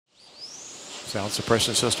Sound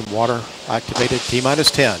suppression system water activated. T-minus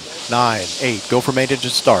 10, 9, 8. Go for main engine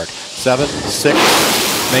start. 7,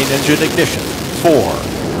 6. Main engine ignition. 4,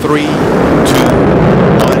 3, 2, 1,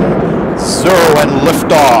 0. And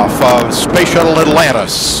liftoff of Space Shuttle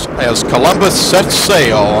Atlantis as Columbus sets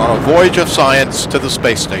sail on a voyage of science to the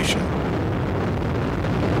space station.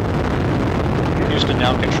 Houston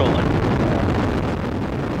now controlling.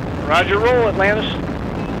 Roger, roll, Atlantis.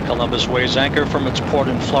 Columbus weighs anchor from its port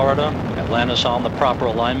in Florida. Atlantis on the proper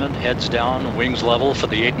alignment, heads down, wings level for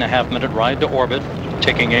the 8.5-minute ride to orbit,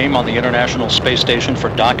 taking aim on the International Space Station for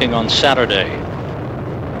docking on Saturday.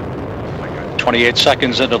 28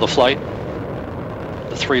 seconds into the flight.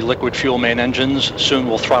 The 3 liquid fuel main engines soon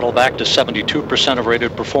will throttle back to 72% of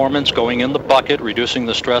rated performance, going in the bucket, reducing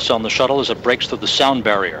the stress on the shuttle as it breaks through the sound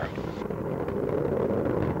barrier.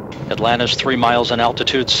 Atlantis 3 miles in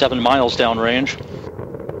altitude, 7 miles downrange.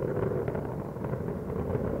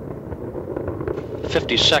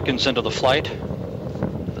 50 seconds into the flight.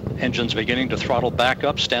 The engine's beginning to throttle back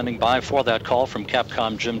up, standing by for that call from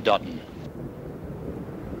Capcom Jim Dutton.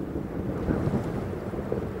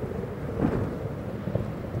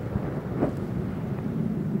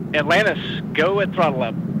 Atlantis, go at throttle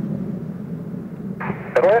up.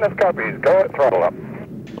 Atlantis copies, go at throttle up.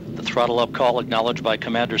 The throttle up call acknowledged by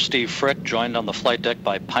Commander Steve Frick, joined on the flight deck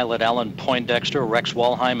by pilot Alan Poindexter, Rex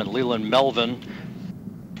Walheim, and Leland Melvin.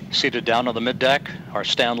 Seated down on the middeck are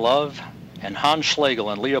Stan Love and Hans Schlegel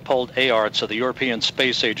and Leopold Eyharts of the European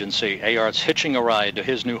Space Agency. Eyharts hitching a ride to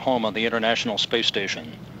his new home on the International Space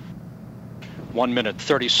Station. 1 minute,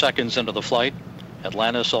 30 seconds into the flight.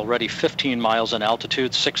 Atlantis already 15 miles in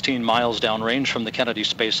altitude, 16 miles downrange from the Kennedy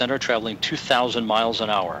Space Center, traveling 2,000 miles an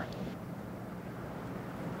hour.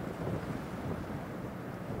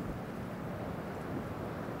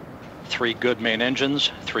 Three good main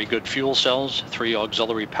engines, 3 good fuel cells, 3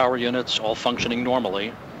 auxiliary power units, all functioning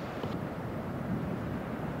normally.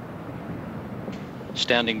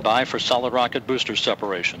 Standing by for solid rocket booster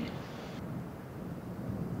separation.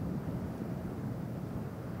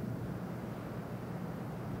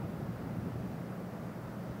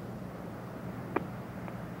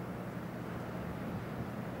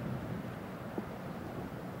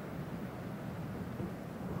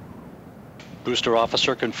 Booster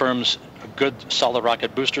officer confirms a good solid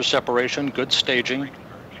rocket booster separation, good staging.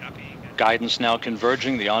 Guidance now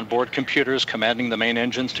converging, the onboard computers commanding the main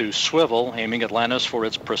engines to swivel, aiming Atlantis for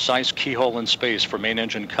its precise keyhole in space for main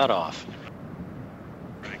engine cutoff.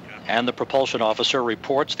 And the propulsion officer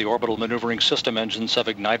reports the orbital maneuvering system engines have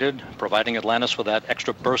ignited, providing Atlantis with that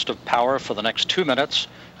extra burst of power for the next 2 minutes,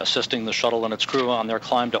 assisting the shuttle and its crew on their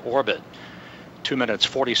climb to orbit. 2 minutes,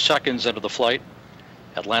 40 seconds into the flight.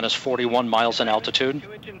 Atlantis 41 miles in altitude.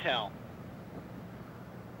 2 engine tail.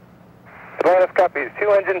 Atlantis copies, 2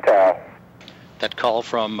 engine tail. That call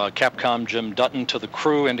from Capcom Jim Dutton to the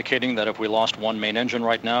crew indicating that if we lost 1 main engine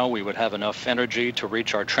right now, we would have enough energy to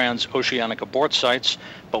reach our transoceanic abort sites,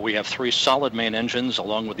 but we have 3 solid main engines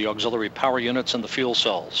along with the auxiliary power units and the fuel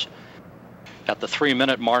cells. At the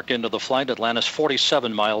 3-minute mark into the flight, Atlantis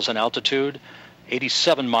 47 miles in altitude,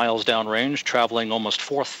 87 miles downrange, traveling almost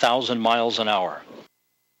 4,000 miles an hour.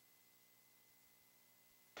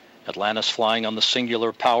 Atlantis flying on the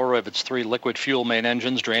singular power of its 3 liquid fuel main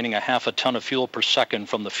engines, draining 1/2 ton of fuel per second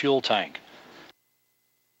from the fuel tank.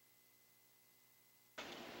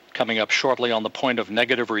 Coming up shortly on the point of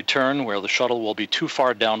negative return, where the shuttle will be too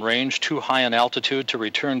far downrange, too high in altitude to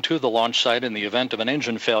return to the launch site in the event of an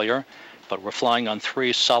engine failure, but we're flying on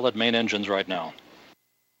 3 solid main engines right now.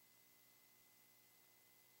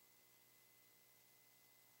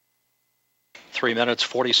 Three minutes,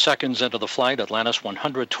 40 seconds into the flight, Atlantis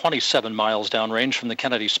 127 miles downrange from the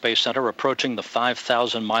Kennedy Space Center, approaching the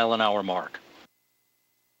 5,000 mile an hour mark.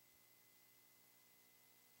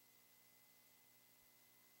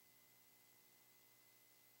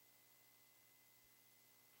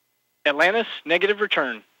 Atlantis, negative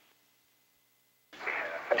return.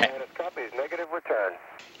 Atlantis copies, negative return.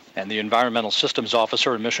 And the Environmental Systems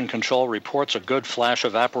Officer in Mission Control reports a good flash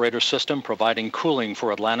evaporator system providing cooling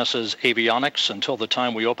for Atlantis' avionics until the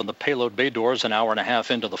time we open the payload bay doors an hour and a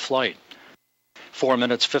half into the flight. 4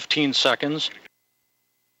 minutes, 15 seconds.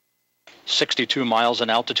 62 miles in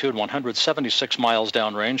altitude, 176 miles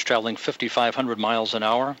downrange, traveling 5,500 miles an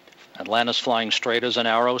hour. Atlantis flying straight as an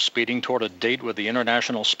arrow, speeding toward a date with the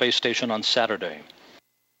International Space Station on Saturday.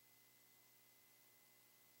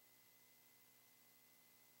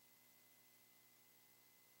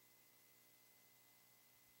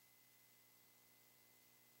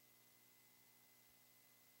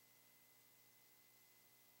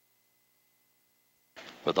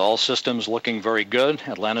 With all systems looking very good,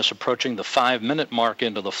 Atlantis approaching the 5-minute mark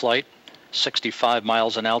into the flight. 65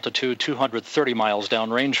 miles in altitude, 230 miles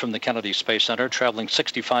downrange from the Kennedy Space Center, traveling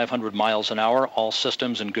 6,500 miles an hour, all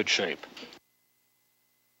systems in good shape.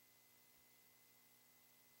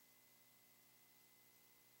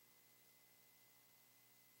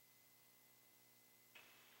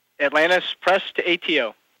 Atlantis, press to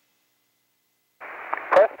ATO.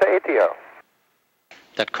 Press to ATO.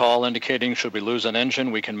 That call indicating should we lose an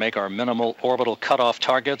engine, we can make our minimal orbital cutoff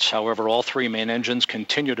targets. However, all 3 main engines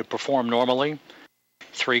continue to perform normally.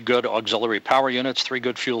 3 good auxiliary power units, 3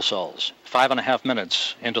 good fuel cells. 5.5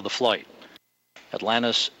 minutes into the flight.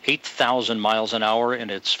 Atlantis, 8,000 miles an hour in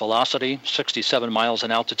its velocity, 67 miles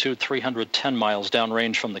in altitude, 310 miles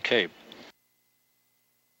downrange from the Cape.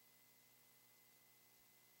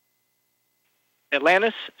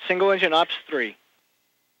 Atlantis, single engine ops 3.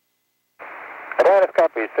 Atlantis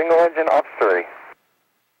copies, single engine ops 3.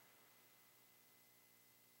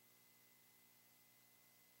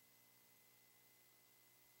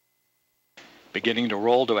 Beginning to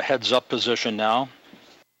roll to a heads-up position now.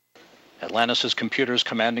 Atlantis' computers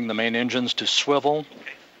commanding the main engines to swivel.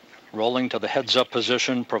 Rolling to the heads-up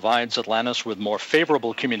position provides Atlantis with more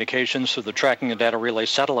favorable communications through the tracking and data relay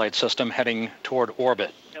satellite system heading toward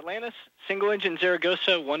orbit. Atlantis, single engine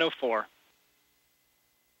Zaragoza 104.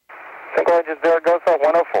 Single engine Zaragoza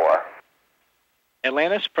 104.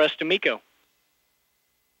 Atlantis, press to MECO.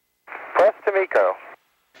 Press to MECO.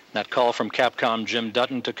 That call from Capcom Jim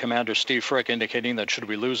Dutton to Commander Steve Frick indicating that should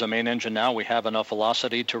we lose a main engine now, we have enough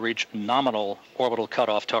velocity to reach nominal orbital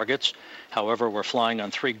cutoff targets. However, we're flying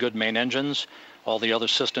on 3 good main engines, all the other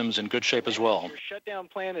systems in good shape as well. Your shutdown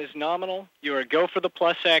plan is nominal. You are go for the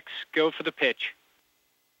plus X, go for the pitch.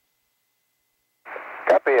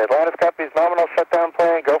 Copy, Atlantis copies, nominal shutdown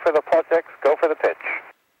plan, go for the plus X, go for the pitch.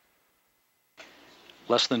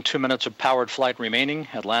 Less than 2 minutes of powered flight remaining.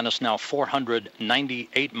 Atlantis now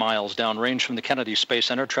 498 miles downrange from the Kennedy Space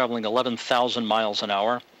Center, traveling 11,000 miles an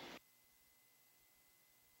hour.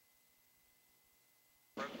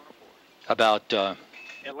 About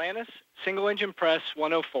Atlantis, single engine press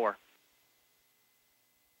 104.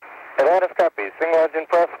 Atlantis copies, single engine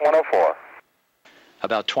press 104.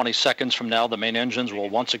 About 20 seconds from now, the main engines will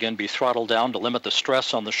once again be throttled down to limit the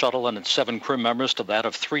stress on the shuttle and its 7 crew members to that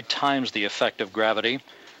of 3 times the effect of gravity.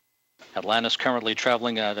 Atlantis currently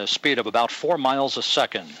traveling at a speed of about 4 miles a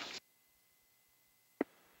second.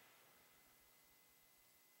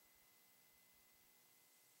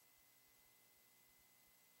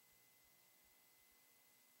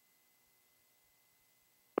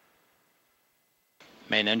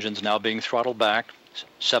 Main engines now being throttled back.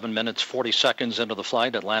 7 minutes, 40 seconds into the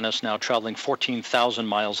flight. Atlantis now traveling 14,000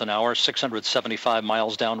 miles an hour, 675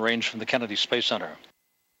 miles downrange from the Kennedy Space Center.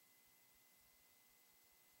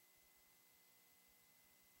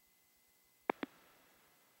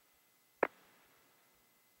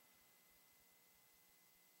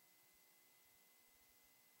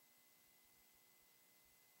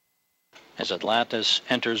 As Atlantis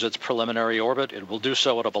enters its preliminary orbit, it will do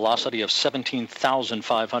so at a velocity of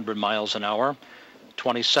 17,500 miles an hour.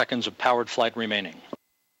 20 seconds of powered flight remaining.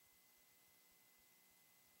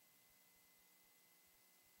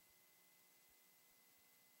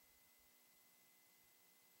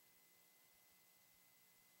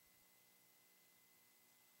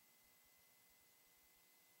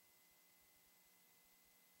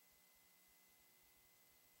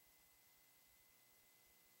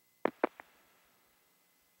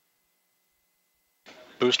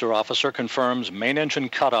 Booster officer confirms main engine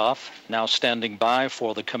cutoff, now standing by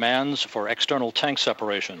for the commands for external tank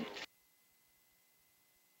separation.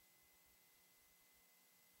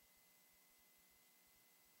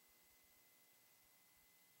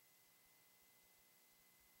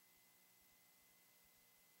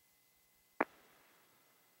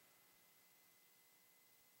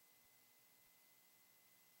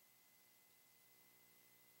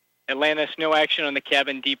 Atlantis, no action on the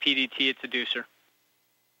cabin DPDT at Seducer.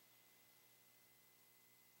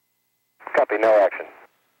 Copy, no action.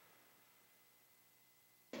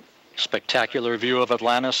 Spectacular view of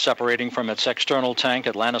Atlantis separating from its external tank.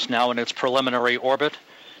 Atlantis now in its preliminary orbit.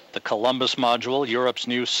 The Columbus module, Europe's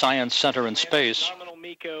new science center in space. Nominal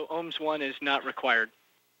MECO, OHMS 1 is not required.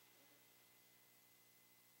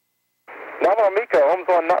 Nominal MECO, OHMS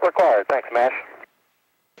 1 not required. Thanks, MASH.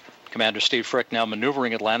 Commander Steve Frick now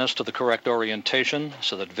maneuvering Atlantis to the correct orientation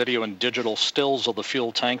so that video and digital stills of the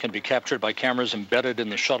fuel tank can be captured by cameras embedded in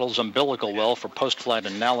the shuttle's umbilical well for post-flight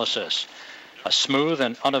analysis. A smooth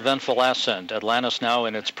and uneventful ascent. Atlantis now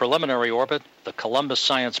in its preliminary orbit, the Columbus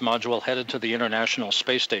Science Module headed to the International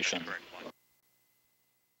Space Station.